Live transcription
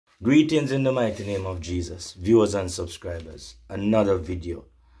Greetings in the mighty name of Jesus, viewers and subscribers. Another video.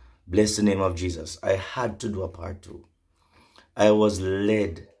 Bless the name of Jesus. I had to do a part 2. I was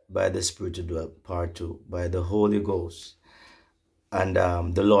led by the Spirit to do a part 2 by the Holy Ghost. And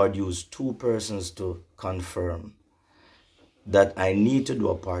the Lord used 2 persons to confirm that I need to do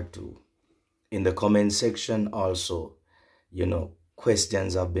a part 2. In the comment section also,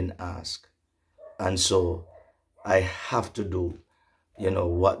 questions have been asked. And so I have to do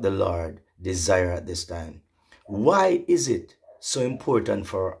what the Lord desires at this time. Why is it so important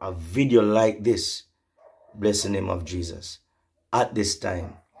for a video like this, bless the name of Jesus, at this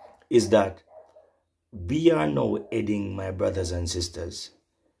time, is that we are now heading, my brothers and sisters,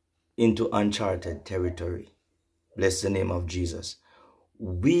 into uncharted territory. Bless the name of Jesus.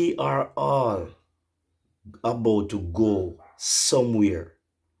 We are all about to go somewhere,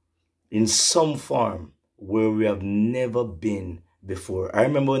 in some form, where we have never been before. I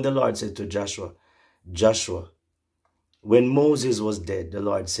remember when the Lord said to Joshua, when Moses was dead, the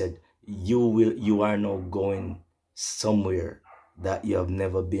Lord said, you are now going somewhere that you have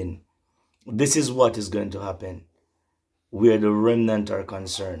never been. This is what is going to happen where the remnant are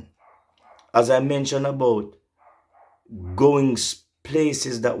concerned. As I mentioned about going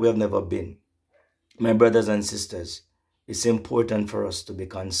places that we have never been, my brothers and sisters, it's important for us to be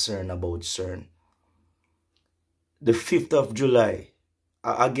concerned about CERN. The 5th of July,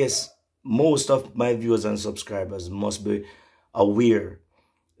 I guess most of my viewers and subscribers must be aware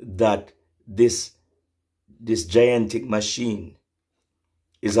that this gigantic machine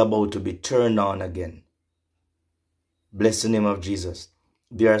is about to be turned on again. Bless the name of Jesus.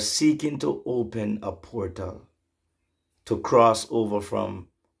 They are seeking to open a portal to cross over from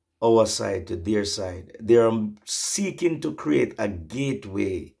our side to their side. They are seeking to create a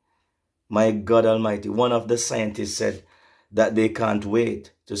gateway. My God Almighty, one of the scientists said that they can't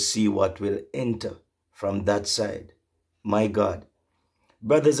wait to see what will enter from that side. My God.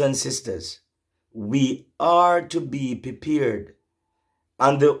 Brothers and sisters, we are to be prepared.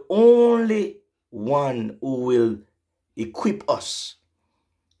 And the only one who will equip us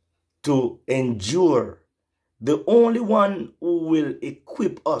to endure, the only one who will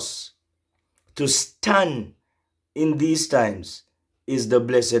equip us to stand in these times is the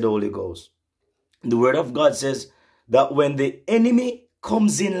blessed Holy Ghost. The Word of God says that when the enemy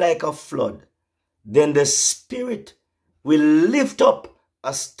comes in like a flood, then the Spirit will lift up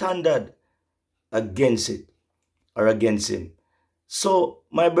a standard against it or against him. So,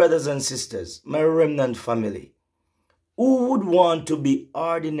 my brothers and sisters, my remnant family, who would want to be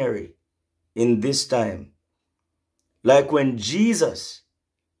ordinary in this time? Like when Jesus,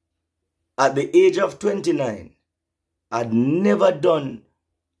 at the age of 29, had never done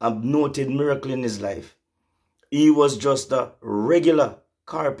a noted miracle in his life. He was just a regular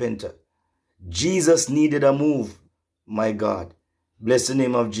carpenter. Jesus needed a move, my God. Bless the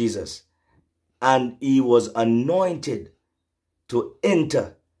name of Jesus. And he was anointed to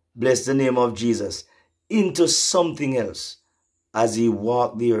enter, bless the name of Jesus, into something else as he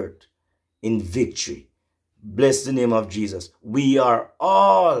walked the earth in victory. Bless the name of Jesus. We are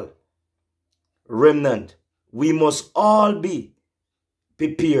all remnant. We must all be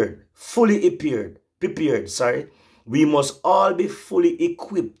prepared, We must all be fully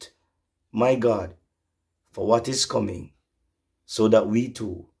equipped, my God, for what is coming, so that we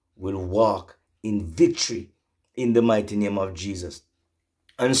too will walk in victory in the mighty name of Jesus.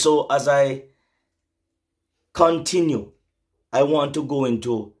 And so as I continue, I want to go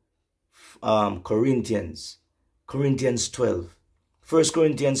into Corinthians 12, 1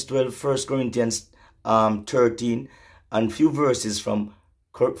 Corinthians 12, 1 Corinthians 13, and few verses from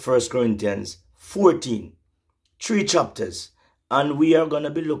 1 Corinthians 14, 3 chapters. And we are going to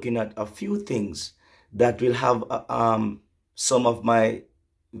be looking at a few things that will have some of my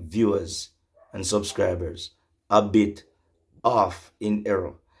viewers and subscribers a bit off in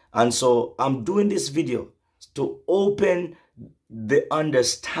error. And so I'm doing this video to open the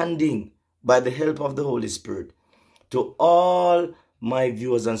understanding by the help of the Holy Spirit to all my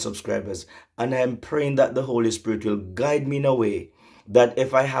viewers and subscribers. And I'm praying that the Holy Spirit will guide me in a way that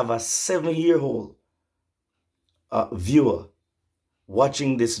if I have a 7-year-old viewer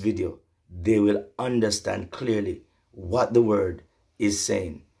watching this video, they will understand clearly what the word is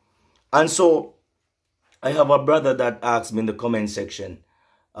saying. And so I have a brother that asked me in the comment section.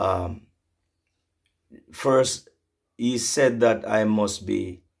 First, he said that I must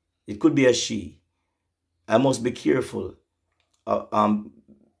be, it could be a she, I must be careful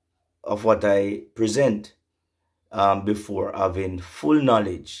of what I present before having full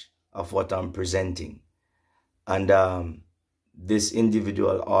knowledge of what I'm presenting. And this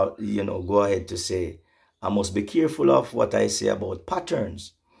individual, go ahead to say, I must be careful of what I say about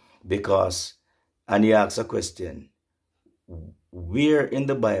patterns, because, and he asks a question, where in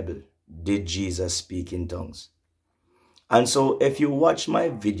the Bible did Jesus speak in tongues? And so if you watch my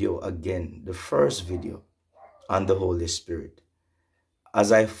video again, the first video on the Holy Spirit,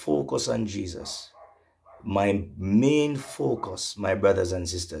 as I focus on Jesus, my main focus, my brothers and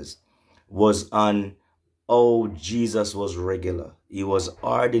sisters, was on how Jesus was regular. He was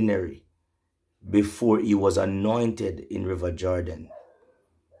ordinary before he was anointed in River Jordan.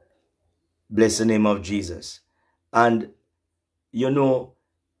 Bless the name of Jesus. And,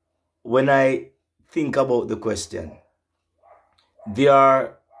 when I think about the question, there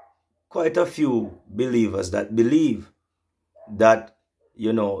are quite a few believers that believe that,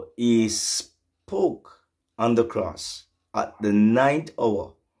 he spoke on the cross at the 9th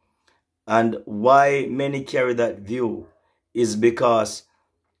hour. And why many carry that view is because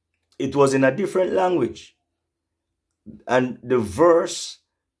it was in a different language. And the verse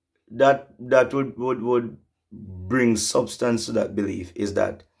that would bring substance to that belief is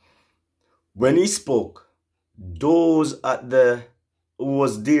that when he spoke, those who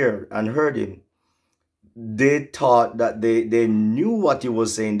was there and heard him, they thought that they knew what he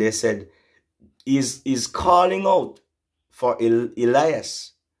was saying. They said, he's calling out for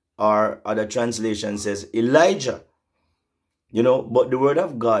Elias, or other translation says Elijah. But the word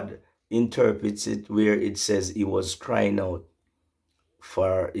of God interprets it where it says he was crying out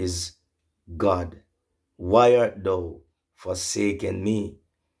for his God. Why art thou forsaken me?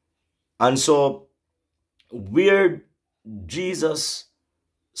 And so where Jesus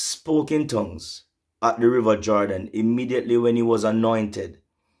spoke in tongues at the River Jordan, immediately when he was anointed,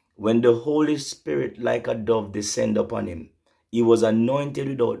 when the Holy Spirit like a dove descended upon him, he was anointed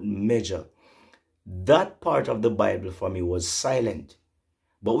without measure. That part of the Bible for me was silent.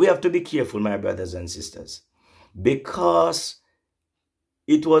 But we have to be careful, my brothers and sisters, because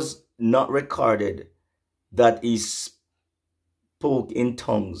it was not recorded that he spoke in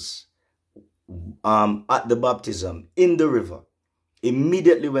tongues at the baptism in the river,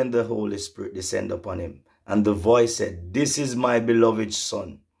 immediately when the Holy Spirit descended upon him. And the voice said, "This is my beloved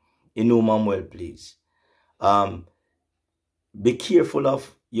Son, in whom I'm well pleased." Be careful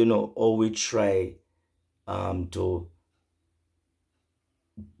of, how we try to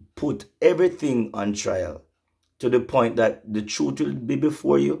put everything on trial to the point that the truth will be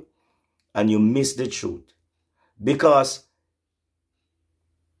before you and you miss the truth. Because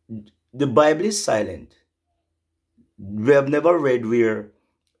the Bible is silent. We have never read where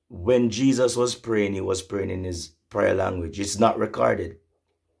when Jesus was praying, he was praying in his prayer language. It's not recorded.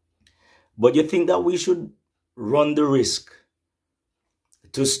 But you think that we should run the risk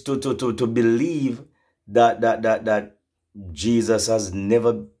to believe that Jesus has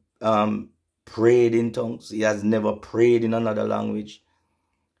never prayed in tongues. He has never prayed in another language.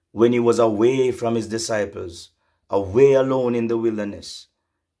 When he was away from his disciples, away alone in the wilderness,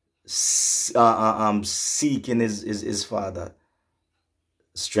 seeking his Father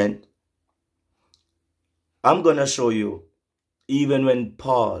strength. I'm going to show you, even when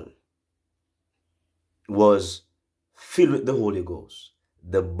Paul was filled with the Holy Ghost,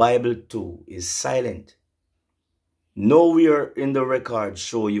 the Bible too is silent. Nowhere in the record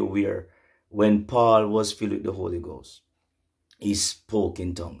show you where when Paul was filled with the Holy Ghost, he spoke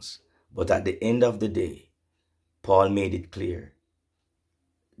in tongues. But at the end of the day, Paul made it clear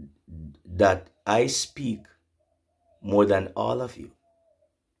that I speak more than all of you.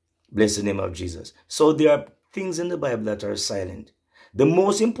 Bless the name of Jesus. So there are things in the Bible that are silent. The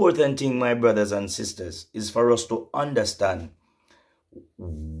most important thing, my brothers and sisters, is for us to understand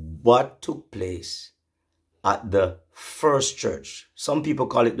what took place at the first church. Some people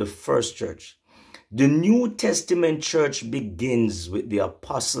call it the first church. The New Testament church begins with the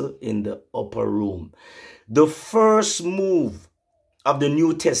apostle in the upper room. The first move of the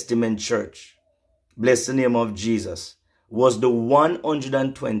New Testament church, bless the name of Jesus, was the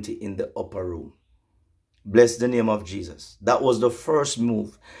 120 in the upper room. Bless the name of Jesus. That was the first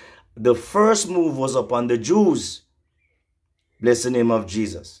move. The first move was upon the Jews. Bless the name of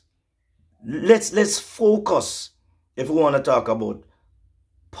Jesus. Let's focus. If we want to talk about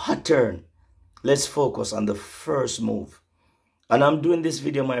pattern, let's focus on the first move. And I'm doing this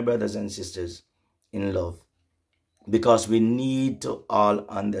video, my brothers and sisters, in love, because we need to all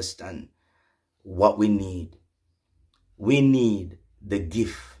understand what we need. We need the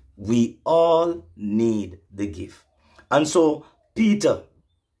gift. We all need the gift. And so Peter,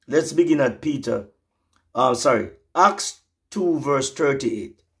 let's begin at Acts 2 verse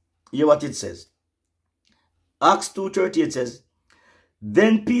 38. Hear what it says. Acts 2:38 says,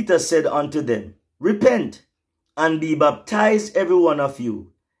 Then Peter said unto them, Repent, and be baptized every one of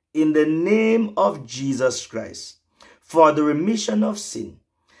you in the name of Jesus Christ, for the remission of sin,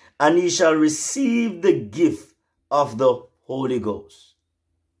 and ye shall receive the gift of the Holy Ghost.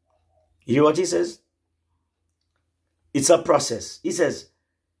 You hear what he says? It's a process. He says,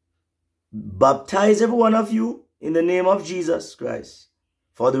 baptize every one of you in the name of Jesus Christ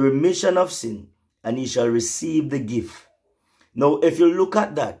for the remission of sin, and ye shall receive the gift. Now, if you look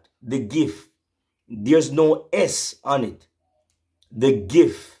at that, the gift, there's no S on it. The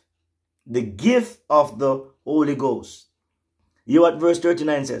gift of the Holy Ghost. You know what verse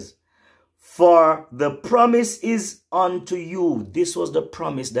 39 says? For the promise is unto you. This was the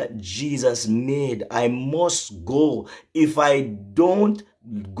promise that Jesus made. I must go. If I don't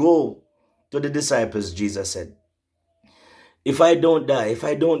go to the disciples, Jesus said, if I don't die, if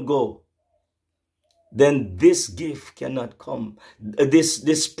I don't go, then this gift cannot come.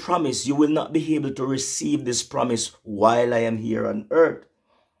 This promise, you will not be able to receive this promise while I am here on earth.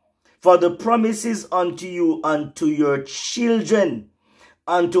 For the promise is unto you and to your children,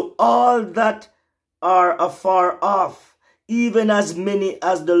 and to all that are afar off, even as many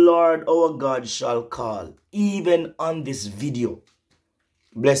as the Lord our God shall call. Even on this video,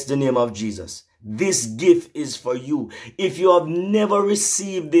 bless the name of Jesus. This gift is for you. If you have never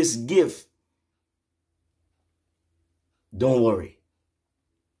received this gift, don't worry.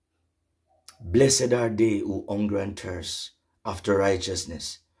 Blessed are they who hunger and thirst after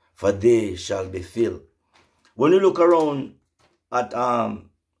righteousness, for they shall be filled. When you look around at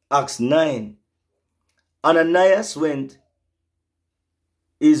Acts 9, Ananias went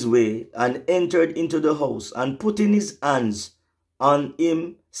his way and entered into the house, and putting his hands on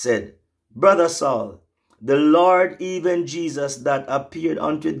him said, Brother Saul, the Lord, even Jesus that appeared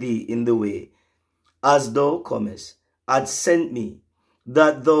unto thee in the way, as thou comest, had sent me,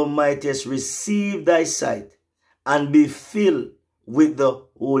 that thou mightest receive thy sight and be filled with the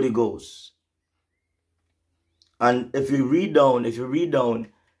Holy Ghost. And if you read down,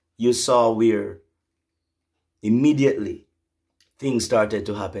 you saw where immediately things started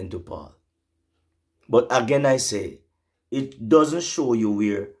to happen to Paul. But again I say, it doesn't show you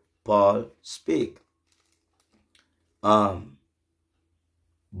where Paul spake. But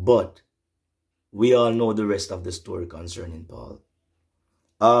we all know the rest of the story concerning Paul.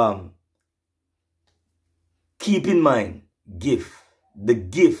 Keep in mind, gift. The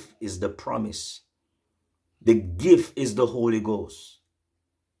gift is the promise. The gift is the Holy Ghost.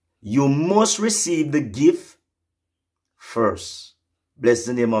 You must receive the gift first. Bless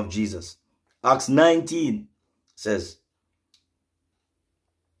the name of Jesus. Acts 19 says,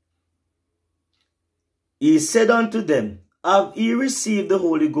 He said unto them, Have ye received the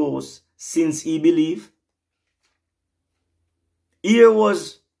Holy Ghost since ye believe? Here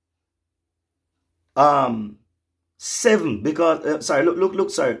was 7, because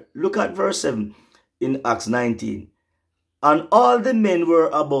look at verse 7 in Acts 19. And all the men were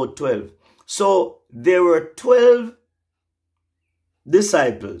about 12. So there were 12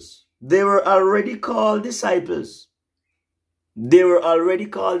 disciples. They were already called disciples.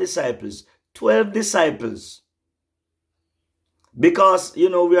 12 disciples. Because, we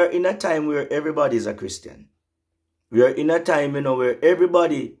are in a time where everybody is a Christian. We are in a time, where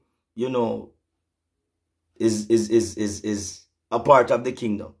everybody, is a part of the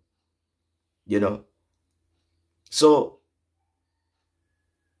kingdom. So,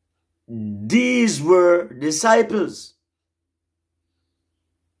 these were disciples.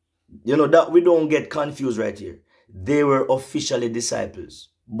 That we don't get confused right here. They were officially disciples,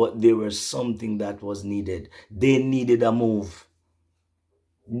 but there was something that was needed. They needed a move.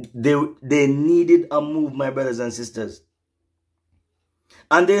 They needed a move, my brothers and sisters.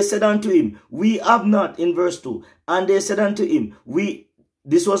 And they said unto him, we have not, in verse 2, and they said unto him,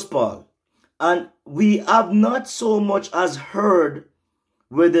 this was Paul, and we have not so much as heard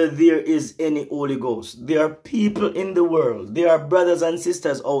whether there is any Holy Ghost. There are people in the world, there are brothers and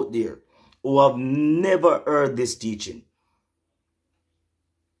sisters out there who have never heard this teaching.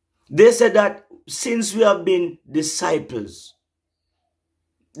 They said that since we have been disciples,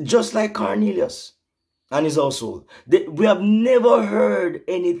 just like Cornelius and his household, we have never heard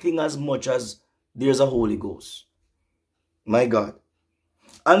anything as much as there's a Holy Ghost. My God.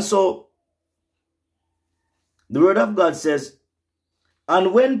 And so, the word of God says,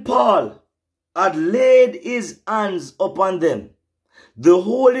 and when Paul had laid his hands upon them, the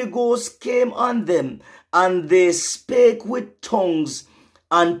Holy Ghost came on them, and they spake with tongues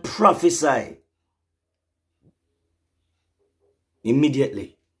and prophesied.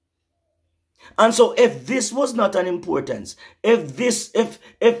 Immediately. And so if this was not an importance, if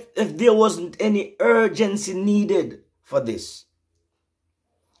there wasn't any urgency needed for this,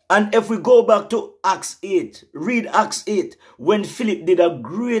 and if we go back to Acts 8, read Acts 8, when Philip did a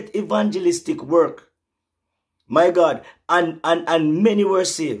great evangelistic work, my God, and many were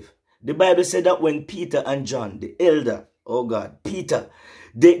saved. The Bible said that when Peter and John, the elder, oh God, Peter,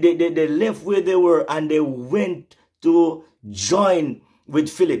 they left where they were and they went to join with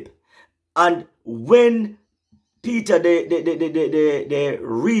Philip. And when Peter, they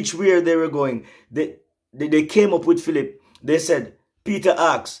reached where they were going, they came up with Philip. They said, Peter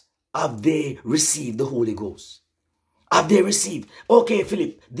asked, have they received the Holy Ghost? Have they received? Okay,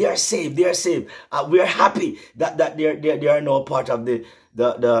 Philip, they are saved. They are saved. We are happy that they are now part of the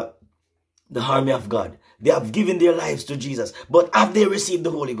army of God. They have given their lives to Jesus. But have they received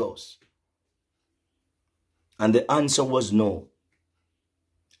the Holy Ghost? And the answer was no.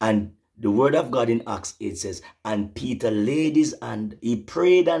 And the word of God in Acts 8 says, and Peter laid his hand, he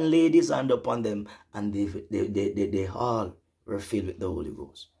prayed and laid his hand upon them, and they all were filled with the Holy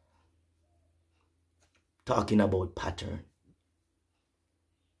Ghost. Talking about pattern.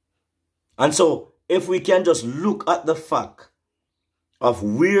 And so, if we can just look at the fact of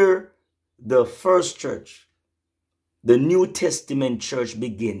where the first church, the New Testament church,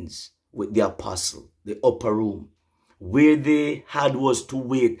 begins with the apostle, the upper room. Where they had was to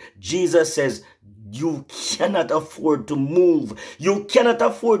wait. Jesus says, you cannot afford to move. You cannot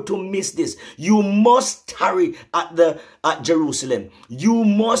afford to miss this. You must tarry at Jerusalem. You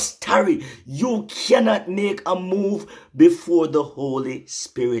must tarry. You cannot make a move before the Holy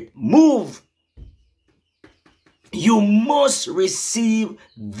Spirit move. You must receive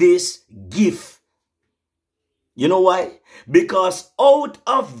this gift. You know why? Because out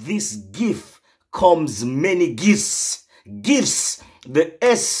of this gift comes many gifts. Gifts. The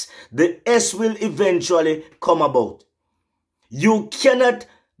S will eventually come about. You cannot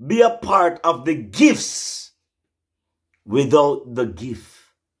be a part of the gifts without the gift.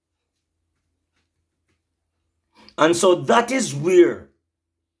 And so that is where,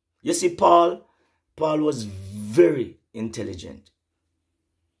 you see, Paul was very intelligent.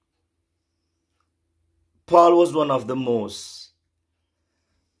 Paul was one of the most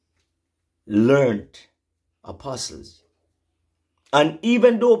learned apostles. And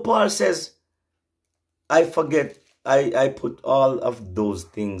even though Paul says, I put all of those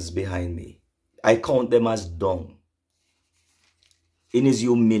things behind me. I count them as dung. In his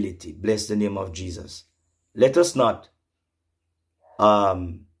humility, bless the name of Jesus. Let us not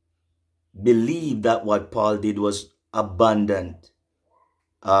believe that what Paul did was abundant.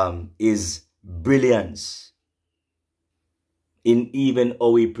 His brilliance in even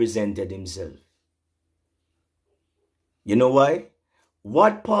how he presented himself. You know why?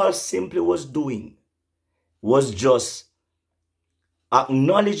 What Paul simply was doing was just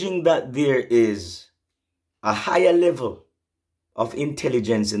acknowledging that there is a higher level of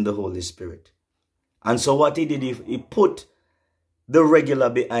intelligence in the Holy Spirit. And so what he did, he put the regular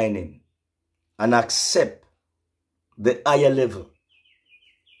behind him and accept the higher level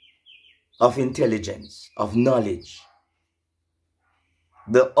of intelligence, of knowledge.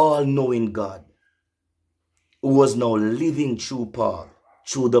 The all-knowing God who was now living through Paul,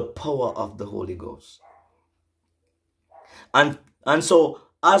 through the power of the Holy Ghost. And so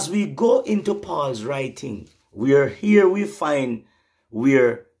as we go into Paul's writing, we find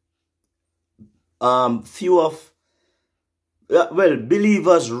where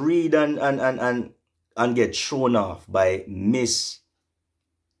believers read and get thrown off by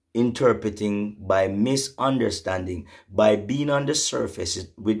misinterpreting, by misunderstanding, by being on the surface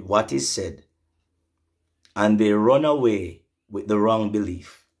with what is said, and they run away with the wrong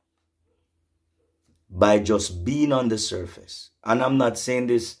belief by just being on the surface. And I'm not saying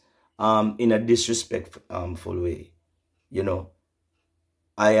this in a disrespectful way. You know,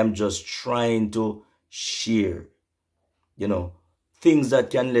 I am just trying to share, you know, things that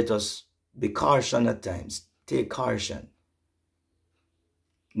can let us be caution at times. Take caution.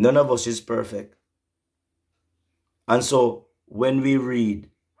 None of us is perfect. And so when we read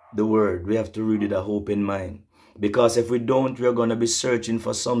the word, we have to read it with a hope in mind. Because if we don't, we're going to be searching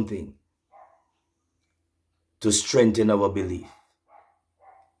for something to strengthen our belief.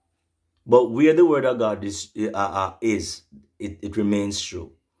 But where the word of God it remains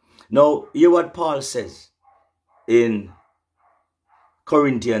true. Now, hear what Paul says in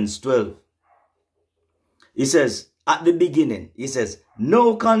Corinthians 12. He says, at the beginning, he says,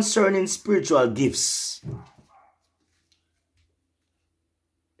 no concerning spiritual gifts.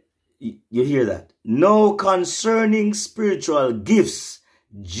 You hear that? No concerning spiritual gifts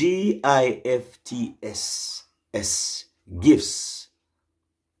G-I-F-T-S. Gifts.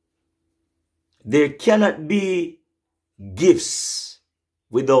 There cannot be gifts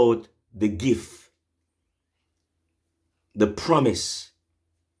without the gift, the promise,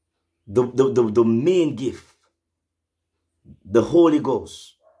 the main gift. The Holy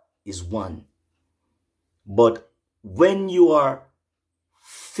Ghost is one. But when you are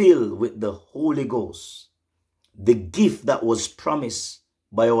filled with the Holy Ghost, the gift that was promised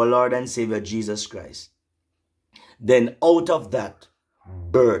by our Lord and Savior Jesus Christ, then out of that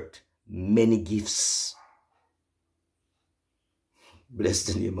birth many gifts. Bless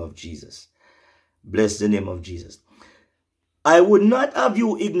the name of Jesus. Bless the name of Jesus. I would not have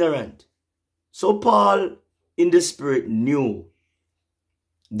you ignorant. So Paul in the Spirit knew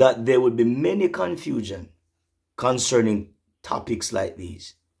that there would be many confusion concerning topics like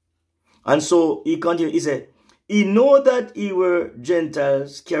these. And so he continued, he said, he know that ye were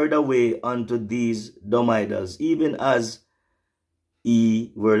Gentiles carried away unto these dumb idols, even as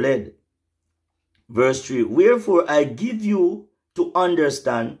ye were led. Verse 3, wherefore I give you to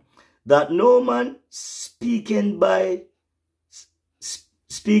understand that no man speaking by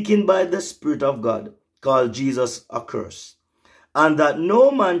the Spirit of God called Jesus accursed, and that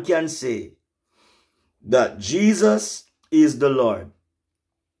no man can say that Jesus is the Lord,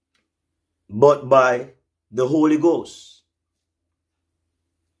 but by the Holy Ghost,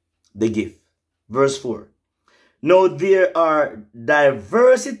 the gift. Verse 4, now there are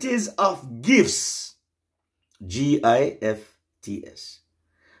diversities of gifts, G-I-F-T-S,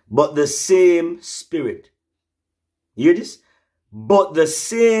 but the same Spirit. Hear this? But the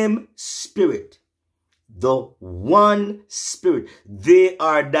same Spirit, the one Spirit. There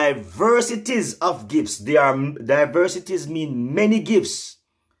are diversities of gifts. Diversities mean many gifts.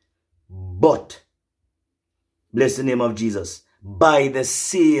 But, bless the name of Jesus, by the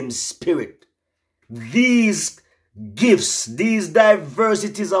same Spirit. These gifts, these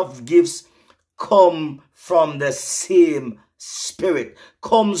diversities of gifts come from the same Spirit,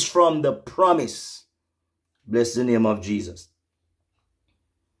 comes from the promise. Bless the name of Jesus.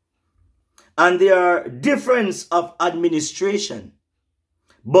 And there are difference of administration,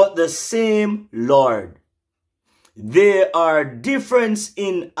 but the same Lord. There are difference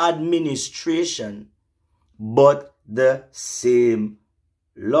in administration, but the same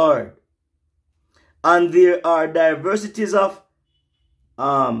Lord. And there are diversities of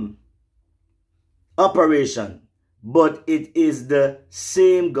operation, but it is the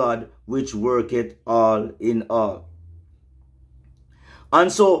same God which worketh all in all.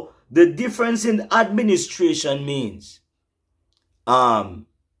 And so the difference in administration means where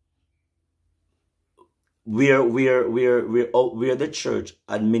the church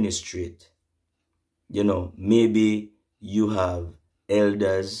administrate. You know, maybe you have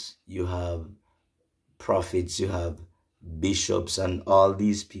elders, you have prophets, you have bishops and all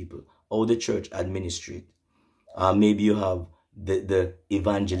these people. Or the church administrate. Maybe you have the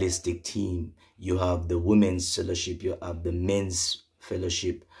evangelistic team, you have the women's fellowship, you have the men's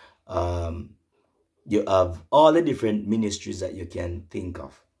fellowship, you have all the different ministries that you can think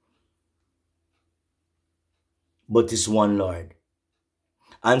of. But it's one Lord.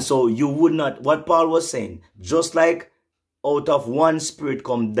 And so you would not, what Paul was saying, just like out of one Spirit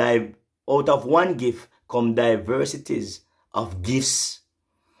out of one gift come diversities of gifts.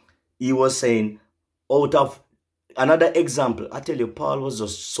 He was saying, out of another example, I tell you, Paul was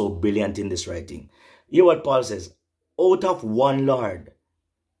just so brilliant in this writing. Hear what Paul says, out of one Lord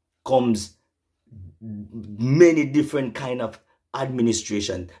comes many different kind of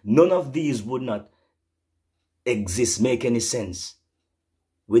administration. None of these would not exist, make any sense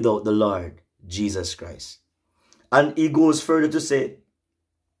without the Lord Jesus Christ. And he goes further to say,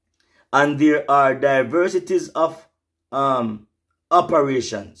 and there are diversities of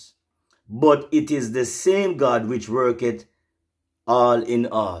operations, but it is the same God which worketh all in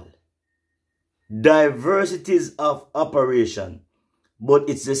all. Diversities of operation, but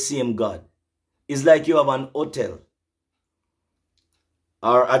it's the same God. It's like you have an hotel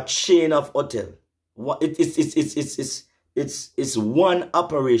or a chain of hotel. It's one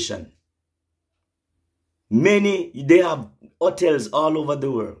operation. They have hotels all over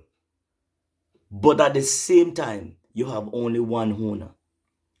the world. But at the same time, you have only one owner.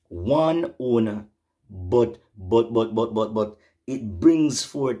 One owner, but it brings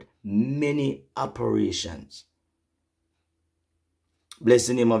forth many operations. Bless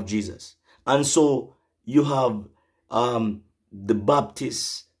the name of Jesus. And so you have the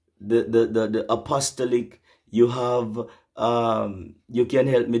Baptist, the apostolic, you have you can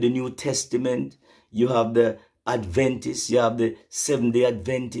help me, the New Testament, you have the Adventists, you have the Seventh-day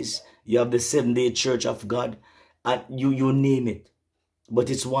Adventists, you have the Seventh-day Church of God, and you name it. But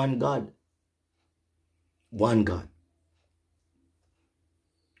it's one God. One God.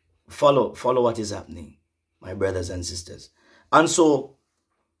 Follow what is happening, my brothers and sisters. And so,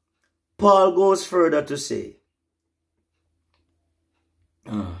 Paul goes further to say,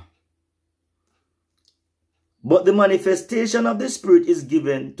 but the manifestation of the Spirit is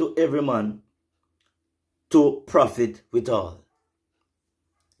given to every man to profit withal.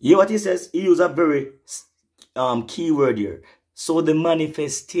 You hear what he says? He used a very key word here. So the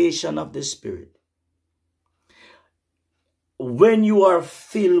manifestation of the Spirit. When you are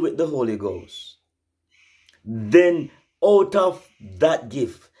filled with the Holy Ghost, then out of that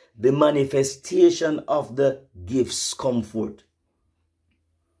gift, the manifestation of the gifts come forth.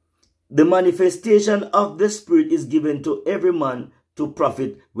 The manifestation of the Spirit is given to every man to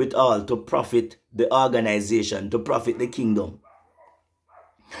profit withal, to profit the organization, to profit the kingdom.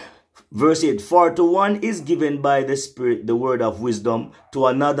 Verse 8, for to one is given by the Spirit the word of wisdom, to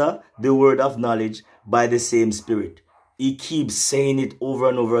another the word of knowledge by the same Spirit. He keeps saying it over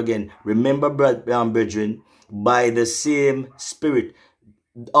and over again. Remember, brethren, by the same Spirit.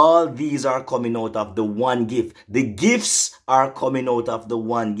 All these are coming out of the one gift. The gifts are coming out of the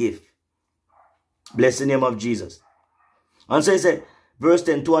one gift. Bless the name of Jesus. And so he said, verse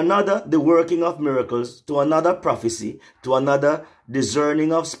 10, to another the working of miracles, to another prophecy, to another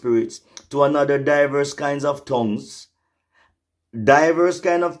discerning of spirits, to another diverse kinds of tongues,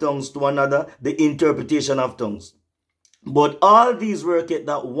 to another the interpretation of tongues. But all these worketh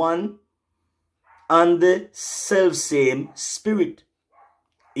that one and the selfsame Spirit.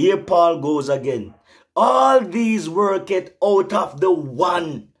 Here Paul goes again. All these worketh out of the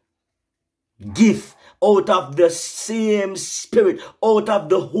one gift, out of the same Spirit, out of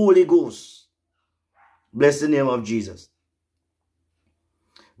the Holy Ghost. Bless the name of Jesus.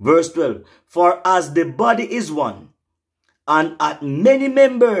 Verse 12. For as the body is one, and hath many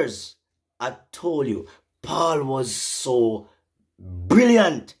members, I told you, Paul was so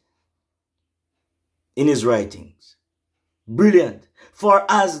brilliant in his writings. Brilliant. For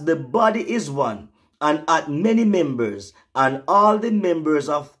as the body is one, and hath many members, and all the members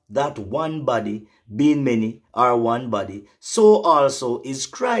of that one body, being many, are one body, so also is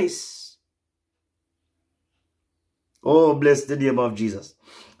Christ. Oh, bless the name of Jesus.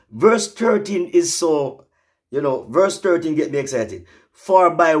 Verse 13 is so, verse 13 get me excited. For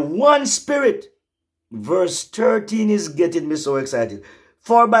by one Spirit, verse 13 is getting me so excited.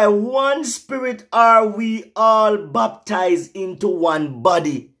 For by one Spirit are we all baptized into one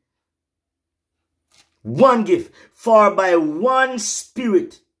body. One gift. For by one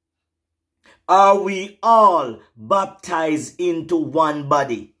Spirit are we all baptized into one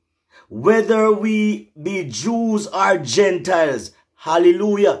body. Whether we be Jews or Gentiles.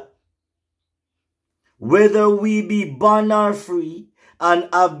 Hallelujah. Whether we be bond or free, and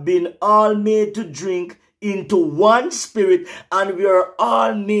have been all made to drink into one Spirit, and we are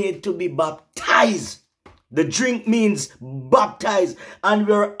all made to be baptized. The drink means baptized, and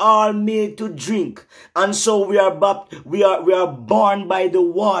we are all made to drink. And so we are born by the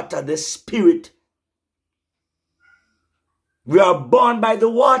water, the Spirit. We are born by the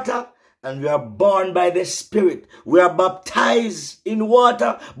water, and we are born by the Spirit. We are baptized in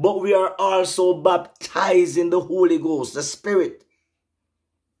water, but we are also baptized in the Holy Ghost, the Spirit.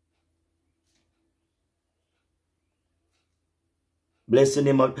 Bless the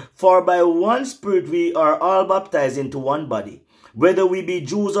name of, for by one Spirit we are all baptized into one body, whether we be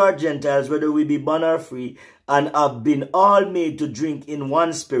Jews or Gentiles, whether we be bond or free, and have been all made to drink in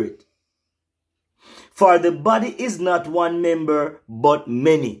one Spirit. For the body is not one member, but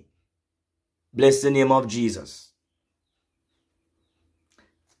many. Bless the name of Jesus.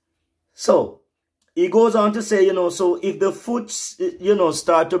 So, he goes on to say, so if the foot,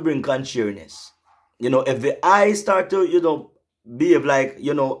 start to bring contrariness, if the eyes start to, behave like,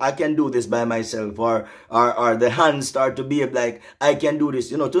 I can do this by myself, or the hands start to behave like, I can do this,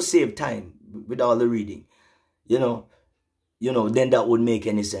 to save time with all the reading, then that would make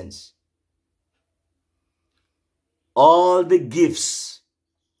any sense. All the gifts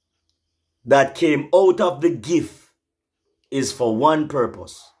that came out of the gift is for one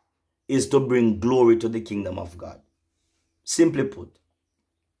purpose, is to bring glory to the kingdom of God. Simply put,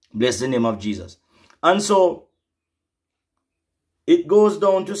 bless the name of Jesus. And so, it goes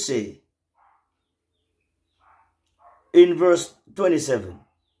down to say, in verse 27,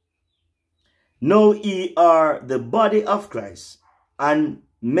 know ye are the body of Christ, and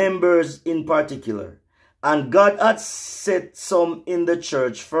members in particular. And God hath set some in the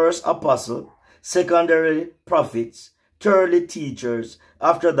church, first apostle, secondarily prophets, thirdly teachers,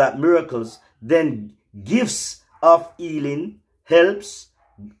 after that miracles, then gifts of healing, helps,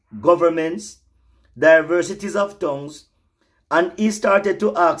 governments, diversities of tongues. And he started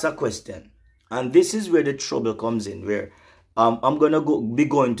to ask a question. And this is where the trouble comes in, where I'm going to be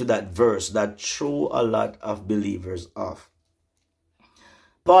going to that verse that threw a lot of believers off.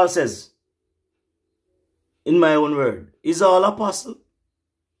 Paul says, in my own word, is all apostle?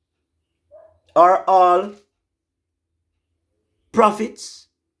 Are all prophets?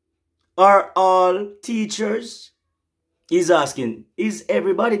 Are all teachers? He's asking, is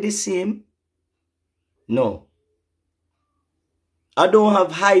everybody the same? No. I don't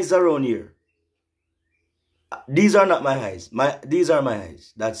have eyes around here. These are not my eyes. These are my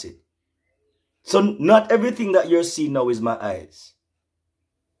eyes. That's it. So not everything that you're seeing now is my eyes.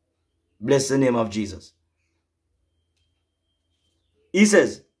 Bless the name of Jesus. He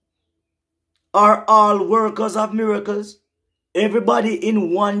says, are all workers of miracles? Everybody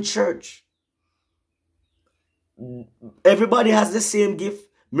in one church. Everybody has the same gift,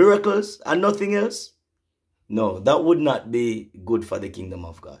 miracles, and nothing else? No, that would not be good for the kingdom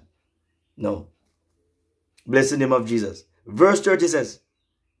of God. No. Bless the name of Jesus. Verse 30 says,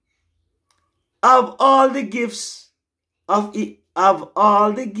 of all the gifts of healing,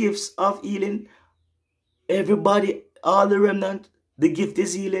 everybody, all the remnant, the gift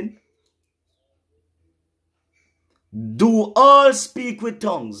is healing. Do all speak with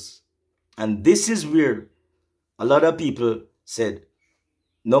tongues? And this is where a lot of people said,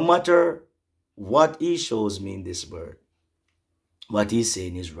 no matter what he shows me in this word, what he's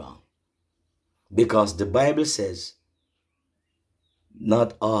saying is wrong. Because the Bible says,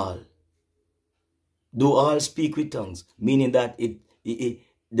 not all. Do all speak with tongues? Meaning that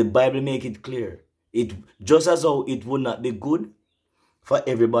the Bible make it clear. Just as how it would not be good for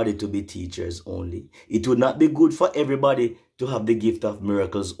everybody to be teachers only. It would not be good for everybody to have the gift of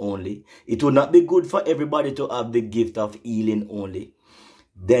miracles only. It would not be good for everybody to have the gift of healing only.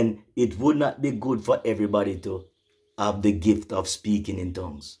 Then it would not be good for everybody to have the gift of speaking in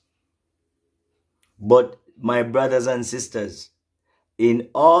tongues. But my brothers and sisters, in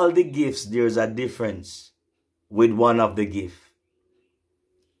all the gifts, there's a difference with one of the gifts.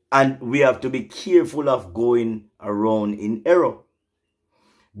 And we have to be careful of going around in error.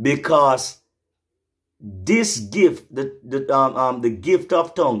 Because this gift, the gift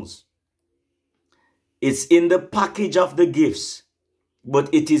of tongues, it's in the package of the gifts,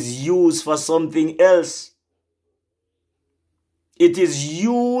 but it is used for something else. It is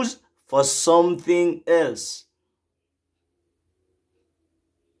used for something else.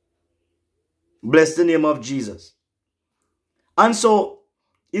 Bless the name of Jesus. And so,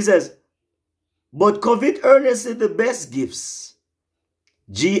 he says, but covet earnestly the best gifts.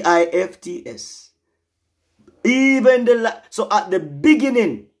 G-I-F-T-S. So at the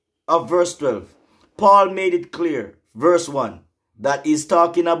beginning of verse 12, Paul made it clear, verse 1, that he's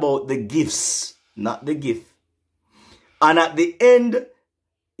talking about the gifts, not the gift. And at the end,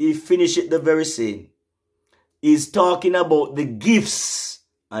 he finished it the very same. He's talking about the gifts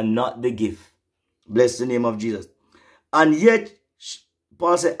and not the gift. Bless the name of Jesus. And yet,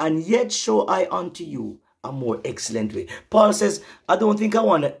 Paul said, and yet show I unto you a more excellent way. Paul says, I don't think I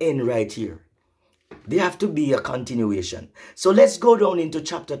want to end right here. There have to be a continuation. So let's go down into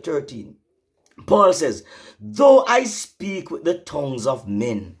chapter 13. Paul says, though I speak with the tongues of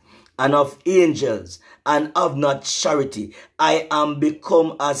men and of angels and have not charity, I am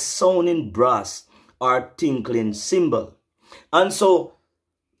become as sounding brass or tinkling cymbal. And so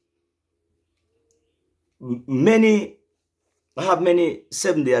I have many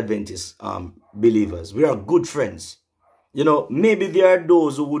Seventh-day Adventist believers. We are good friends. You know, maybe there are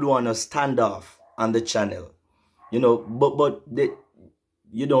those who would want to stand off on the channel. You know, but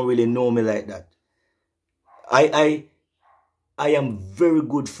you don't really know me like that. I am very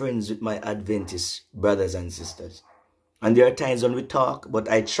good friends with my Adventist brothers and sisters. And there are times when we talk, but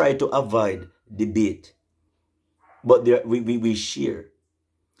I try to avoid debate. But we share.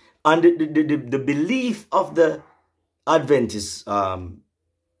 And the belief of the Adventist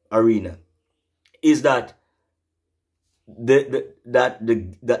arena is that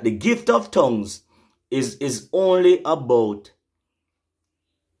the gift of tongues is only about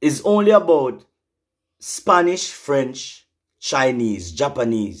Spanish, French, Chinese,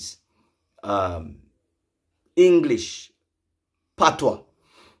 Japanese, English, patois,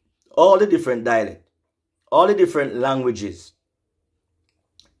 all the different dialects, all the different languages.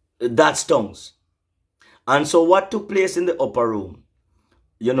 That's tongues. And so what took place in the upper room,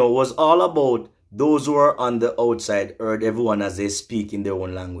 you know, was all about those who are on the outside heard everyone as they speak in their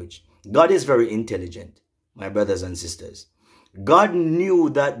own language. God is very intelligent, my brothers and sisters. God knew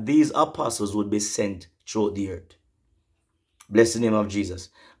that these apostles would be sent throughout the earth. Bless the name of Jesus.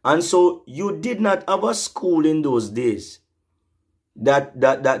 And so you did not have a school in those days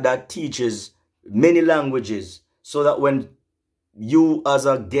that teaches many languages, so that when you as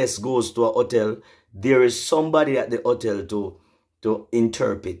a guest goes to a hotel, there is somebody at the hotel to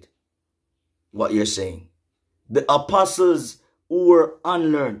interpret what you're saying. The apostles who were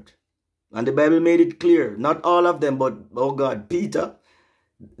unlearned, and the Bible made it clear, not all of them, but oh God, Peter,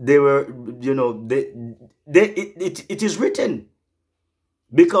 they were, you know, it is written,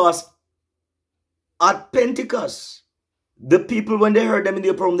 because at Pentecost, the people, when they heard them in the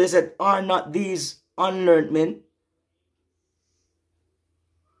upper room, they said, are not these unlearned men?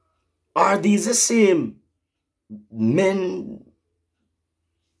 Are these the same men?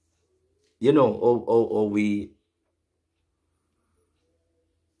 You know, or we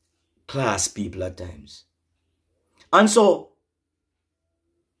class people at times. And so,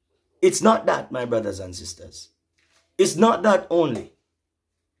 it's not that, my brothers and sisters. It's not that only.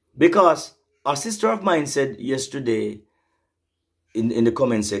 Because a sister of mine said yesterday in the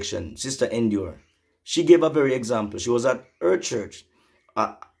comment section, Sister Endure, she gave a very example. She was at her church.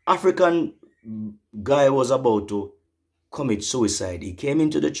 An African guy was about to commit suicide. He came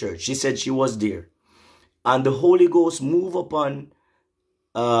into the church. She said she was there. And the Holy Ghost moved upon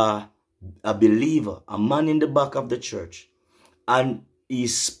a believer, a man in the back of the church. And he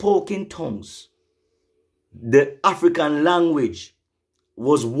spoke in tongues. The African language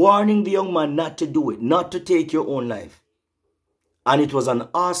was warning the young man not to do it, not to take your own life. And it was an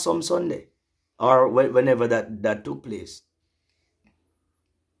awesome Sunday, or whenever that took place.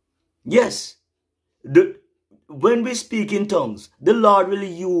 Yes, when we speak in tongues, the Lord will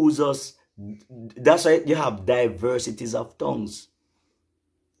use us. That's why you have diversities of tongues.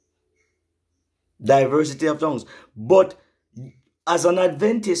 Diversity of tongues. But as an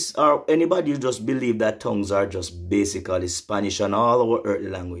Adventist or anybody who just believe that tongues are just basically Spanish and all our earthly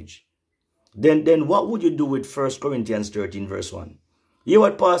language, then what would you do with 1 Corinthians 13 verse 1? Hear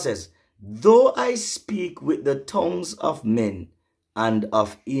what Paul says. Though I speak with the tongues of men and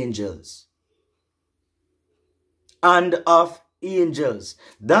of angels. And of angels.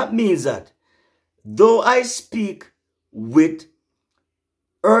 That means that though I speak with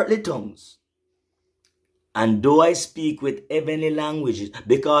earthly tongues, and though I speak with heavenly languages,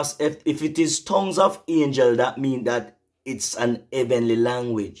 because if it is tongues of angel, that means that it's an heavenly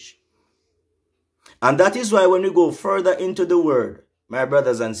language. And that is why when we go further into the word, my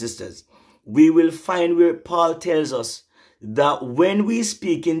brothers and sisters, we will find where Paul tells us that when we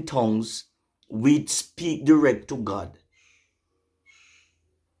speak in tongues, we speak direct to God.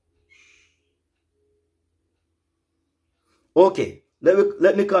 Okay,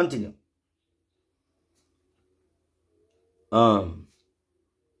 let me continue.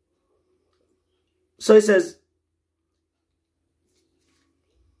 So it says,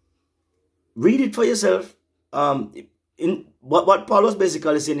 read it for yourself. In what Paul was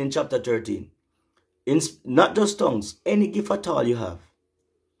basically saying in chapter 13, in not just tongues, any gift at all you have,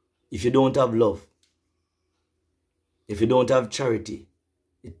 if you don't have love, if you don't have charity,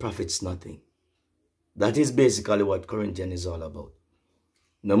 it profits nothing. That is basically what Corinthians is all about.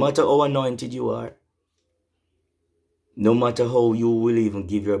 No matter how anointed you are, no matter how you will even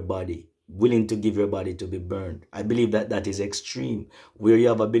give your body, willing to give your body to be burned. I believe that that is extreme, where you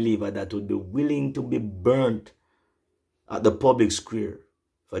have a believer that would be willing to be burned at the public square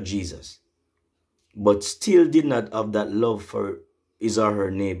for Jesus, but still did not have that love for his or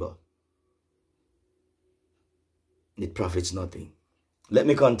her neighbor. It profits nothing. Let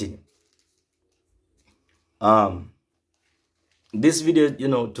me continue. This video, you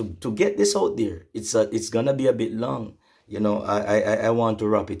know, to get this out there, it's gonna be a bit long. You know, I want to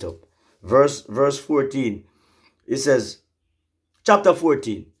wrap it up. Verse 14, it says, chapter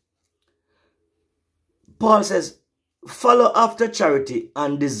 14, Paul says, follow after charity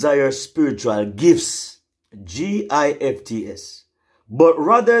and desire spiritual gifts, G-I-F-T-S, but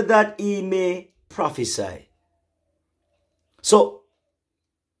rather that he may prophesy. So,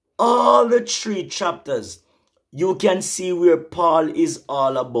 all the 3 chapters, you can see where Paul is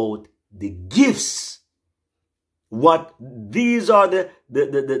all about the gifts. What these are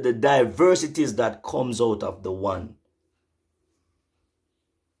the diversities that comes out of the one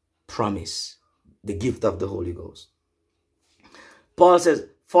promise, the gift of the Holy Ghost. Paul says,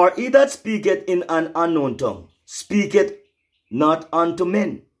 for he that speaketh in an unknown tongue speaketh not unto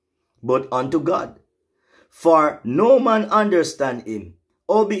men, but unto God. For no man understand him,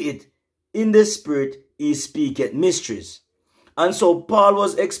 albeit in the spirit he speaketh mysteries. And so Paul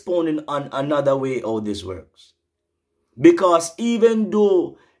was expounding on another way how this works. Because even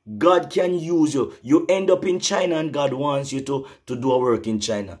though God can use you, you end up in China and God wants you to do a work in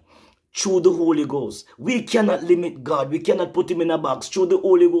China. Through the Holy Ghost. We cannot limit God. We cannot put him in a box. Through the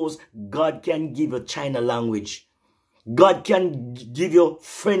Holy Ghost, God can give you China language. God can give you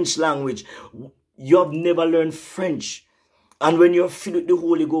French language. You have never learned French. And when you're filled with the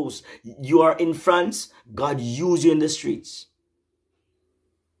Holy Ghost, you are in France, God uses you in the streets.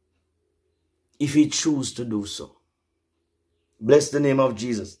 If he chooses to do so. Bless the name of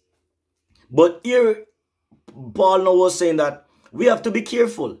Jesus. But here, Paul now was saying that we have to be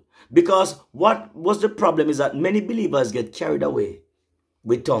careful. Because what was the problem is that many believers get carried away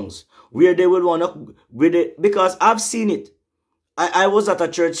with tongues. Where they will want to, because I've seen it. I was at a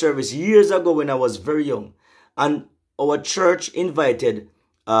church service years ago when I was very young. And our church invited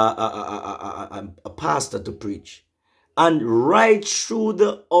a pastor to preach. And right through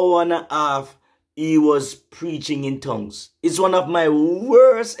the hour and a half, he was preaching in tongues. It's one of my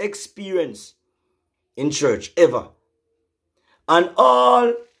worst experiences in church ever. And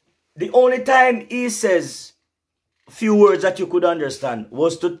the only time he says a few words that you could understand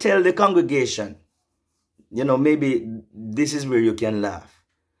was to tell the congregation, you know, maybe this is where you can laugh,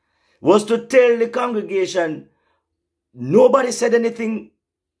 was to tell the congregation, nobody said anything,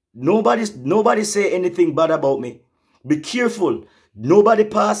 nobody say anything bad about me. Be careful. Nobody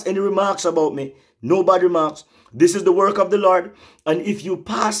pass any remarks about me. Nobody remarks. This is the work of the Lord. And if you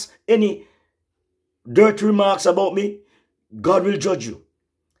pass any dirty remarks about me, God will judge you.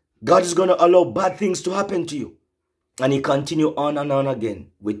 God is going to allow bad things to happen to you. And he continued on and on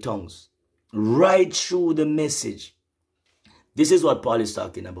again with tongues. Right through the message. This is what Paul is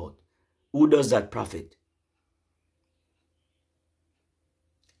talking about. Who does that profit?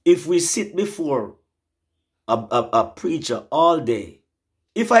 If we sit before a preacher all day,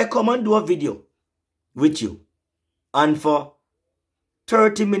 if I come and do a video with you, and for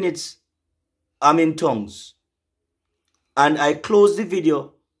 30 minutes I'm in tongues, and I close the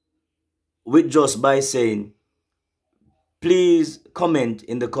video with just by saying, please comment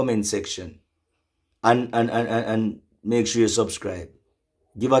in the comment section and make sure you subscribe.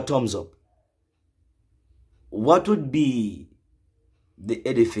 Give a thumbs up. What would be the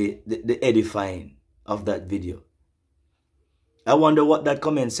edifying of that video? I wonder what that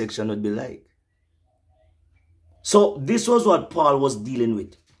comment section would be like. So this was what Paul was dealing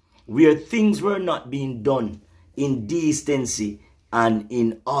with, where things were not being done in decency and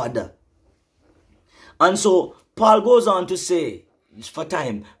in order. And so Paul goes on to say, for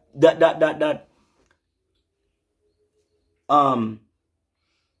time,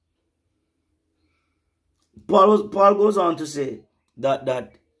 Paul goes on to say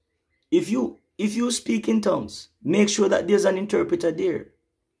that if you speak in tongues, make sure that there's an interpreter there.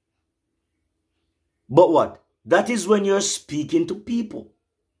 But what? That is when you're speaking to people.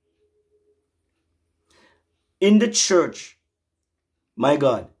 In the church, my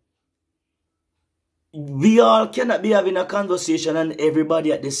God, we all cannot be having a conversation and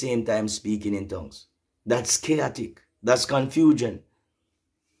everybody at the same time speaking in tongues. That's chaotic. That's confusion.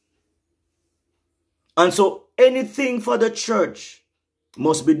 And so anything for the church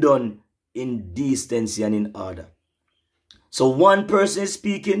must be done in decency and in order. So one person is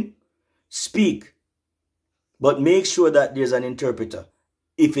speaking, speak. But make sure that there's an interpreter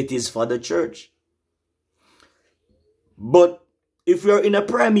if it is for the church. But if you're in a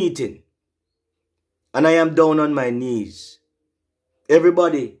prayer meeting and I am down on my knees,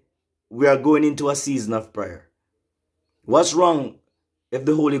 everybody, we are going into a season of prayer. What's wrong if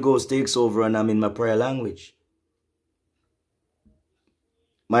the Holy Ghost takes over and I'm in my prayer language?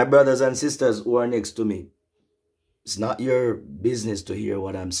 My brothers and sisters who are next to me, it's not your business to hear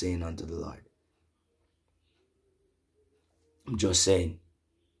what I'm saying unto the Lord. I'm just saying,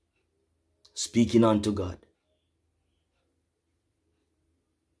 speaking unto God.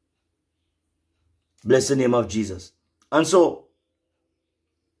 Bless the name of Jesus. And so,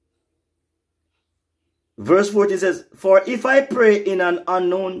 verse 14 says, for if I pray in an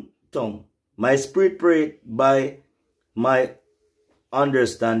unknown tongue, my spirit prayed by my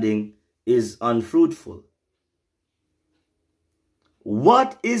understanding is unfruitful.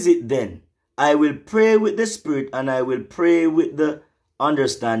 What is it then? I will pray with the spirit and I will pray with the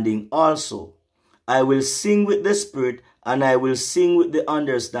understanding also. I will sing with the spirit and I will sing with the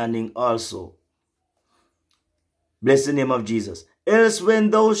understanding also. Bless the name of Jesus. Else when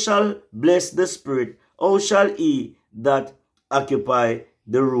thou shalt bless the spirit, how shall he that occupy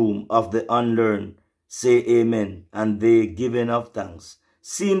the room of the unlearned say amen, and they giving of thanks?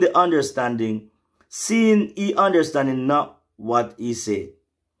 Seeing ye understanding not what he said.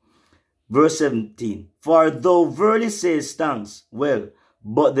 Verse 17. For thou verily sayest thanks, well,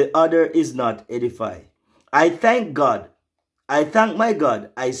 but the other is not edified. I thank my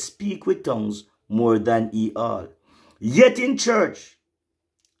God, I speak with tongues more than ye all. Yet in church,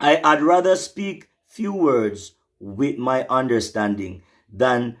 I had rather speak few words with my understanding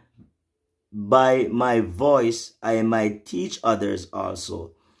than by my voice I might teach others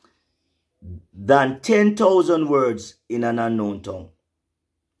also, than 10,000 words in an unknown tongue.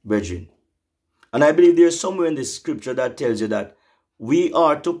 Brethren, and I believe there's somewhere in the scripture that tells you that we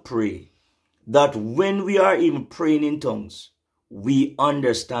are to pray, that when we are even praying in tongues, we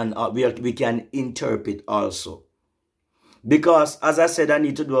understand, we can interpret also. Because, as I said, I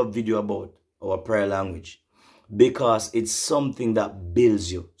need to do a video about our prayer language, because it's something that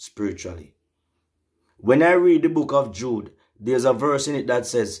builds you spiritually. When I read the book of Jude, there's a verse in it that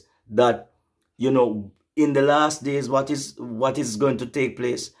says that, you know, in the last days, what is going to take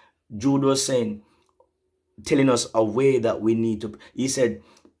place? Jude was saying, telling us a way that we need to, he said,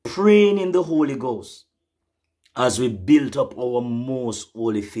 praying in the Holy Ghost as we build up our most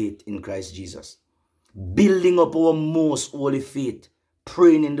holy faith in Christ Jesus. Building up our most holy faith,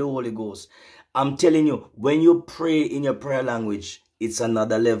 praying in the Holy Ghost. I'm telling you, when you pray in your prayer language, it's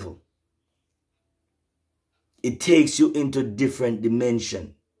another level. It takes you into different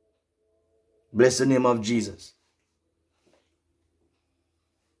dimension. Bless the name of Jesus.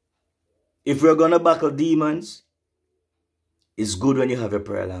 If we're going to battle demons, it's good when you have a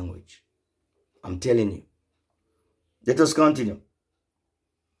prayer language. I'm telling you. Let us continue.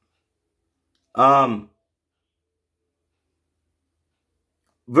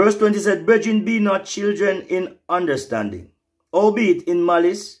 Verse 20 said, brethren, be not children in understanding, albeit in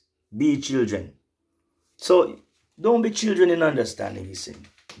malice be children. So, don't be children in understanding, he's saying.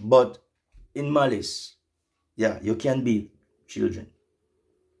 But in malice, yeah, you can be children.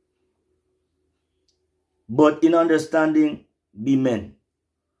 But in understanding, be men.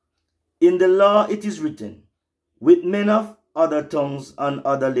 In the law it is written, with men of other tongues and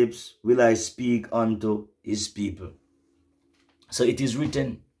other lips will I speak unto his people. So it is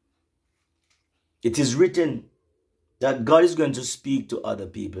written. It is written that God is going to speak to other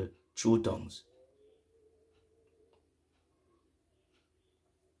people through tongues.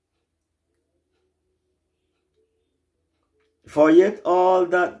 For yet all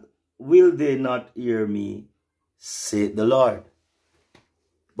that will they not hear me, saith the Lord.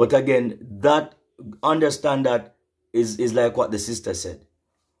 But again, that understand that is like what the sister said.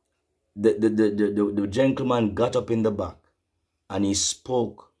 The gentleman got up in the back and he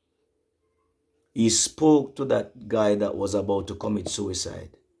spoke. He spoke to that guy that was about to commit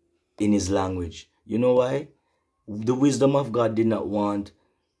suicide in his language. You know why? The wisdom of God did not want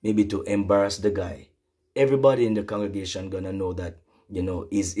maybe to embarrass the guy. Everybody in the congregation gonna know that, you know,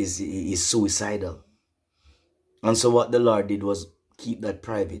 is suicidal. And so what the Lord did was keep that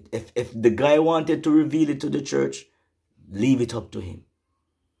private. If the guy wanted to reveal it to the church, leave it up to him.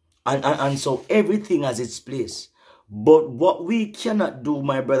 And so everything has its place. But what we cannot do,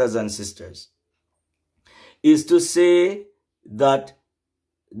 my brothers and sisters, is to say that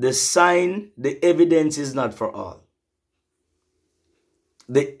the sign, the evidence is not for all.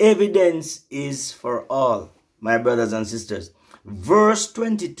 The evidence is for all, my brothers and sisters. Verse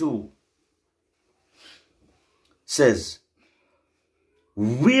 22 says,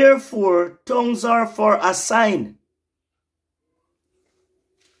 wherefore tongues are for a sign.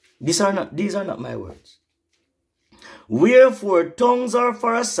 These are not my words. Wherefore tongues are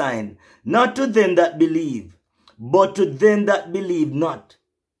for a sign, not to them that believe, but to them that believe not.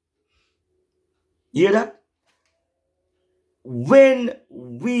 You hear that? When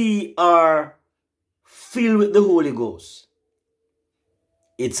we are filled with the Holy Ghost,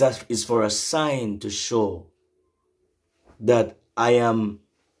 it's for a sign to show that I am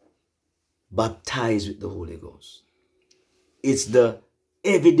baptized with the Holy Ghost. It's the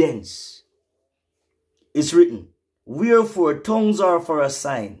evidence. It's written, wherefore tongues are for a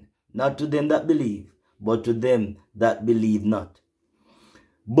sign, not to them that believe, but to them that believe not.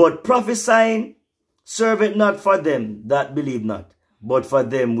 But prophesying serveth not for them that believe not, but for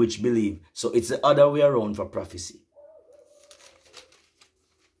them which believe. So it's the other way around for prophecy.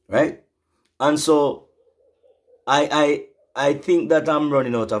 Right? And so I think that I'm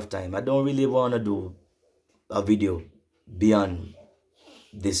running out of time. I don't really want to do a video beyond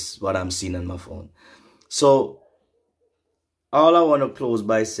this, what I'm seeing on my phone. So all I want to close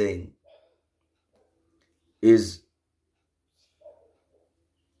by saying is,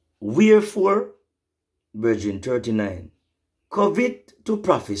 wherefore, Virgin 39, covet to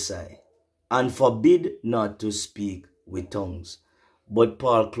prophesy, and forbid not to speak with tongues. But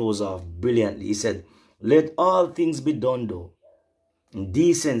Paul closed off brilliantly. He said, let all things be done though, in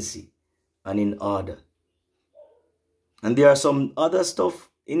decency and in order. And there are some other stuff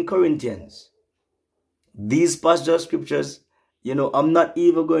in Corinthians. These passage of scriptures, I'm not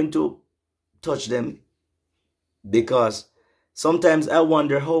even going to touch them, because sometimes I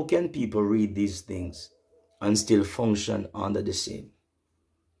wonder how can people read these things and still function under the same.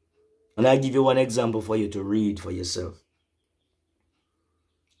 And I give you one example for you to read for yourself.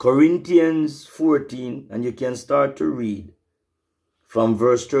 Corinthians 14, and you can start to read from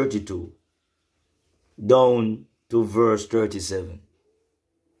verse 32 down to verse 37.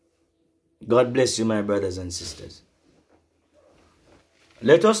 God bless you, my brothers and sisters.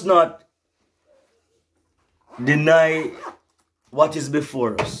 Let us not deny what is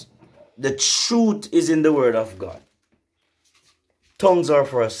before us. The truth is in the word of God. Tongues are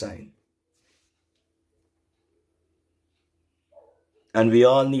for a sign. And we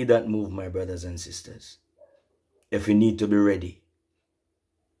all need that move, my brothers and sisters. If we need to be ready.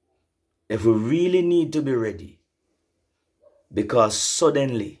 If we really need to be ready. Because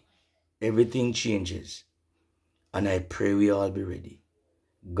suddenly, everything changes. And I pray we all be ready.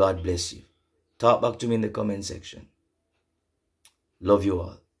 God bless you. Talk back to me in the comment section. Love you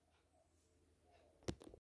all.